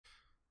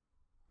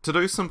To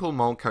do simple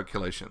mole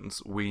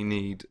calculations, we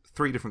need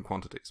three different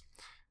quantities.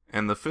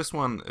 And the first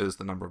one is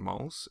the number of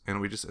moles, and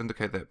we just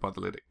indicate that by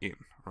the letter N,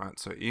 right?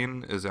 So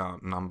N is our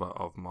number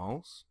of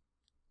moles.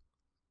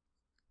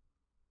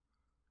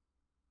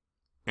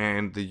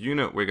 And the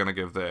unit we're going to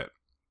give that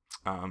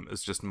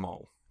is just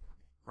mole,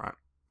 right?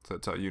 So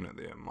that's our unit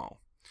there, mole.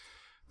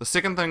 The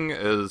second thing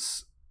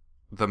is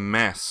the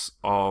mass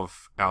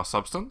of our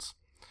substance.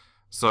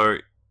 So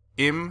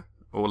M,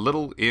 or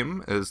little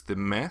m, is the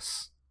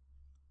mass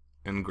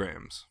in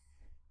grams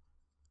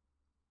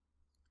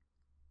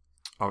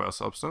of our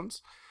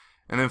substance.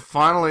 And then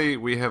finally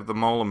we have the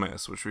molar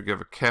mass, which we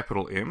give a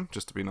capital M,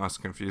 just to be nice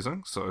and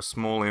confusing. So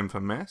small m for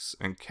mass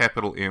and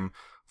capital M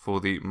for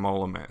the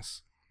molar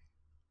mass.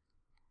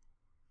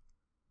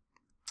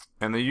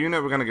 And the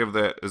unit we're going to give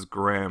that is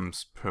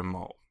grams per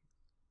mole.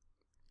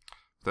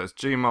 That's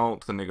g mole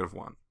to the negative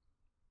 1.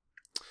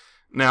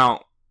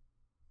 Now,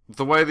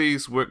 the way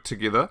these work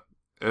together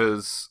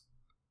is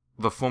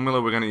the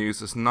formula we're going to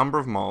use is number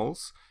of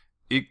moles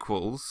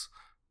equals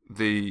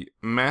the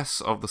mass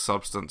of the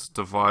substance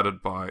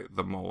divided by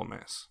the molar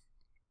mass.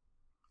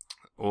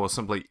 Or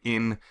simply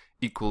N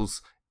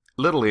equals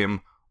little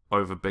m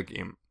over big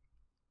M.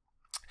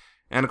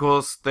 And of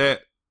course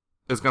that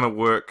is going to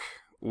work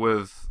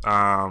with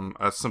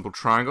a simple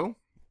triangle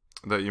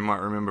that you might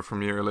remember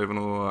from year 11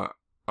 or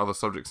other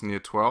subjects in year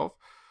 12.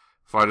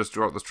 If I just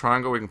draw up this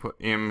triangle, we can put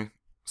N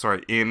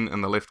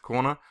in the left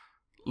corner,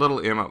 little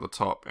m up the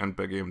top, and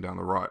big M down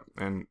the right.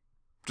 And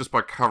just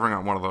by covering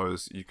up one of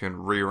those, you can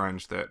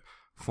rearrange that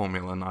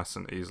formula nice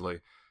and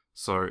easily.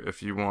 So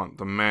if you want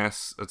the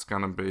mass, it's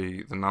going to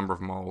be the number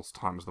of moles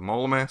times the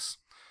molar mass.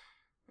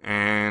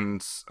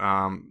 And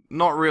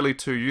not really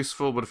too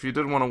useful, but if you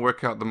did want to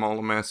work out the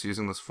molar mass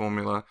using this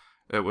formula,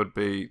 it would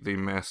be the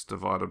mass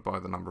divided by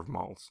the number of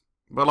moles.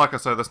 But like I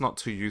say, that's not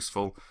too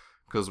useful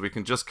because we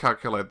can just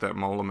calculate that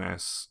molar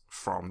mass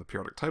from the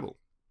periodic table.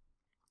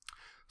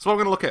 So what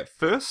we're going to look at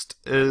first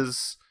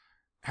is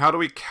how do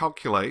we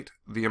calculate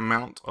the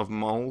amount of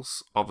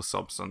moles of a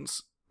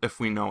substance if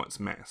we know its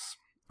mass.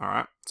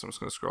 Alright, so I'm just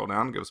going to scroll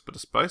down, give us a bit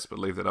of space, but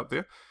leave that up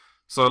there.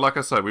 So like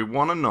I say, we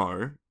want to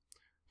know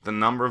the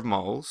number of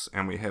moles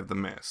and we have the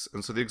mass.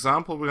 And so the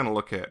example we're going to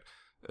look at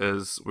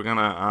is we're going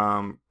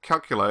to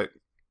calculate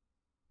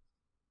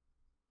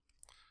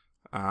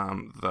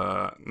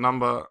the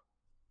number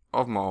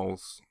of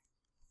moles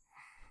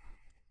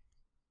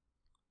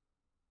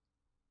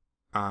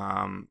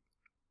of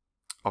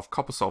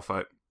copper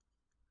sulfate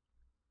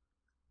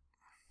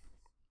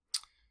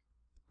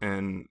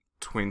in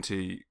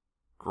 20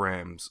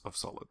 grams of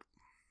solid.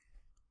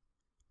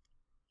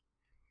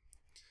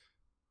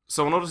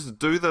 So in order to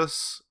do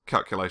this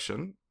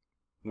calculation,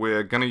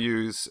 we're going to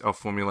use our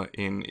formula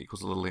N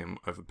equals little m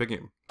over big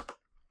M.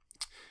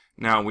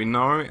 Now we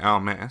know our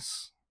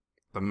mass,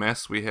 the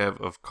mass we have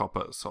of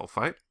copper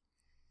sulfate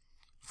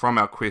from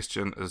our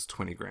question is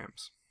 20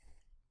 grams.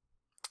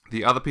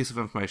 The other piece of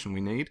information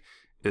we need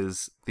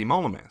is the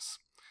molar mass.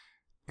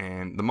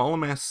 And the molar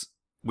mass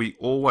we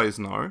always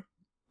know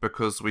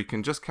because we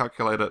can just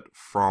calculate it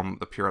from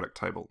the periodic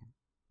table.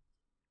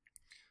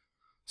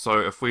 So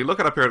if we look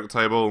at our periodic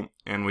table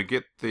and we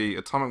get the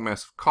atomic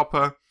mass of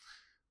copper,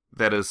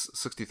 that is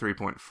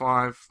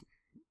 63.5.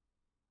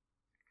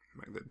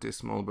 Make that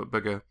decimal a bit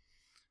bigger.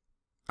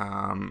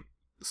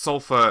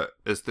 Sulfur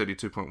is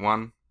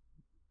 32.1.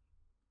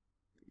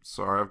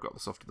 Sorry, I've got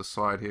this off to the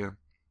side here.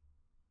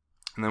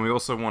 And then we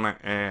also want to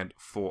add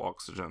 4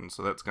 oxygen,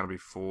 so that's going to be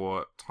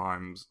 4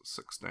 times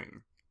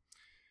 16.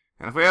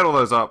 And if we add all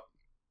those up,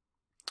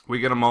 we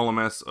get a molar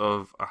mass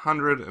of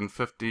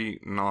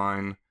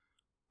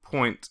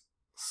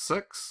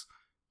 159.6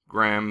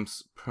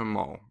 grams per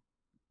mole.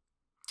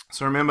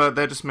 So remember,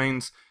 that just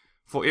means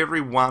for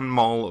every 1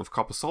 mole of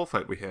copper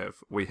sulfate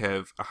we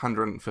have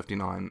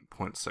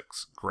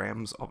 159.6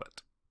 grams of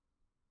it.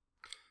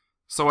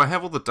 So I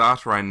have all the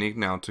data I need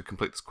now to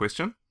complete this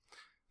question.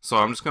 So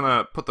I'm just going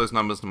to put those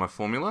numbers into my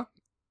formula.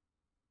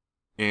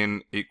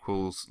 N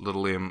equals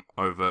little m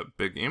over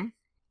big M.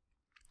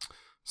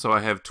 So I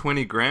have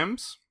 20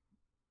 grams,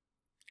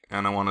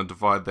 and I want to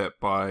divide that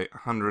by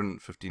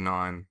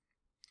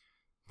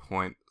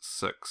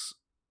 159.6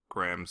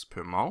 grams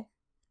per mole.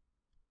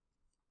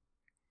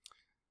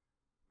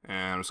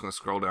 And I'm just going to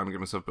scroll down and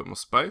give myself a bit more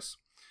space.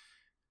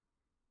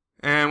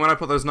 And when I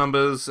put those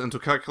numbers into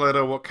a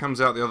calculator, what comes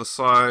out the other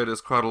side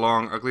is quite a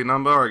long, ugly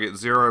number. I get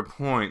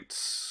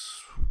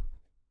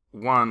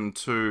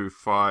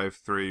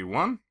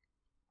 0.12531.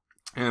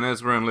 And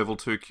as we're in level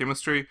 2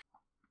 chemistry,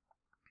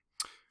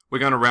 we're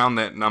going to round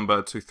that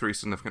number to 3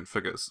 significant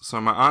figures. So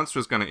my answer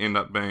is going to end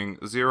up being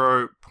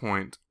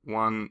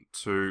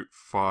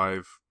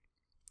 0.125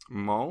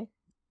 mole.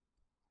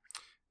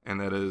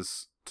 And that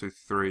is to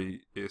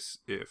 3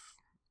 SF.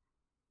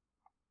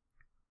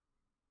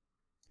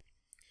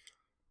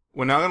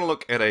 We're now going to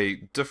look at a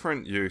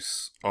different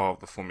use of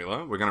the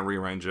formula. We're going to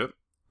rearrange it,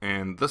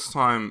 and this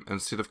time,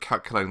 instead of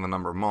calculating the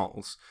number of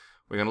moles,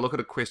 we're going to look at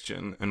a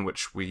question in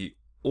which we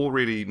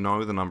already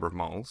know the number of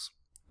moles,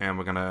 and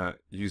we're going to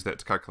use that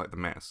to calculate the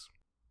mass.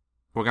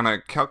 we're going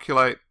to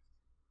calculate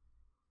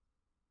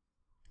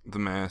the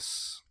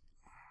mass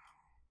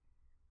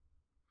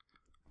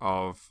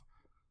of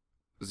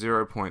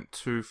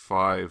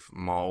 0.25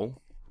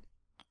 mole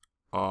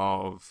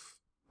of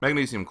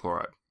magnesium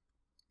chloride,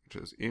 which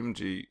is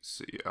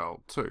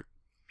MgCl2.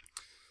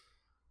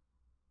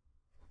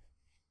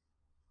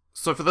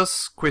 So for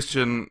this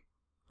question,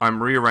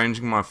 I'm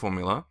rearranging my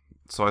formula.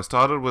 So I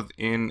started with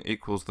N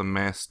equals the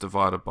mass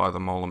divided by the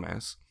molar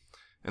mass.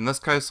 In this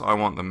case, I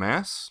want the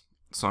mass,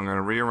 so I'm going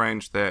to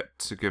rearrange that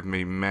to give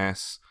me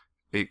mass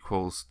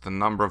equals the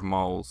number of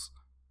moles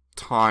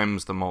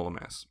times the molar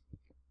mass.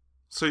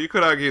 So you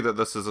could argue that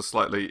this is a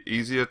slightly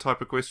easier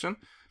type of question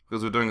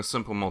because we're doing a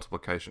simple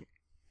multiplication.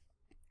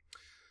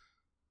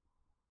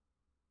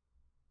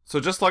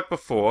 So just like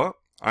before,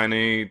 I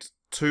need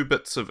 2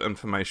 bits of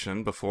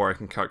information before I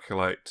can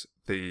calculate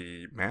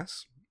the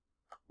mass.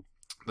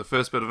 The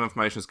first bit of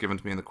information is given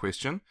to me in the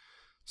question.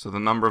 So the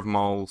number of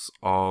moles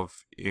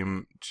of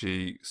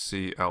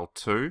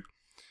MgCl2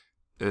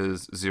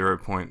 is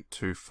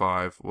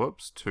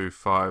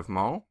 0.25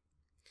 mole.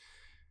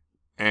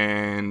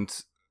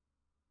 And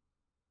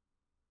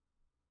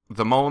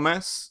the molar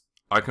mass,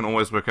 I can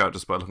always work out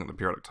just by looking at the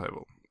periodic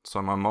table.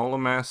 So my molar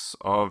mass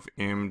of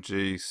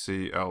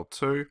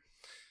MgCl2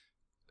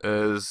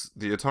 is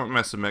the atomic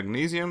mass of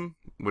magnesium,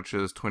 which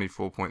is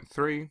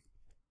 24.3,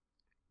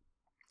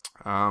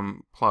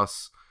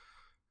 plus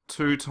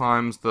 2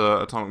 times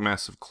the atomic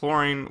mass of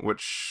chlorine,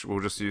 which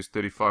we'll just use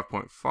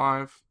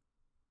 35.5.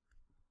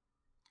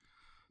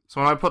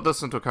 So when I put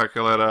this into a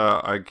calculator,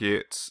 I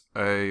get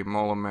a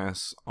molar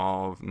mass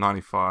of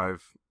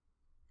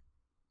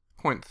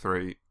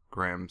 95.3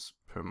 grams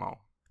per mole.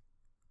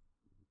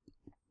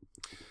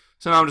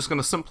 So now I'm just going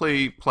to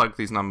simply plug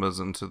these numbers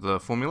into the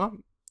formula.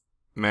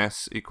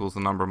 Mass equals the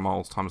number of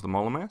moles times the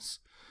molar mass.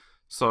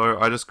 So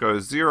I just go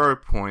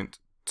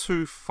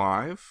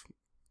 0.25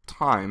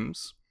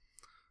 times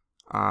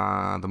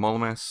the molar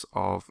mass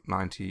of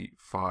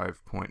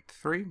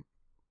 95.3.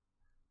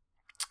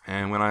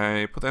 And when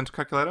I put that into a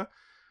calculator,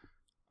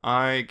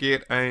 I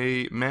get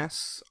a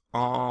mass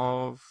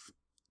of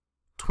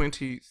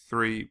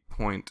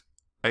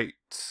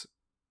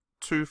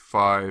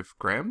 23.825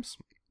 grams.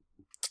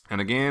 And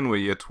again, we're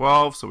year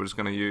 12, so we're just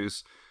going to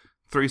use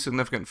 3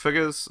 significant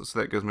figures, so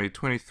that gives me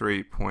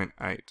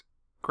 23.8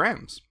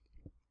 grams.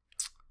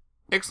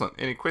 Excellent.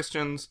 Any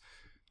questions?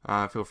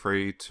 Feel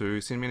free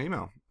to send me an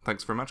email.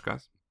 Thanks very much,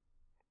 guys.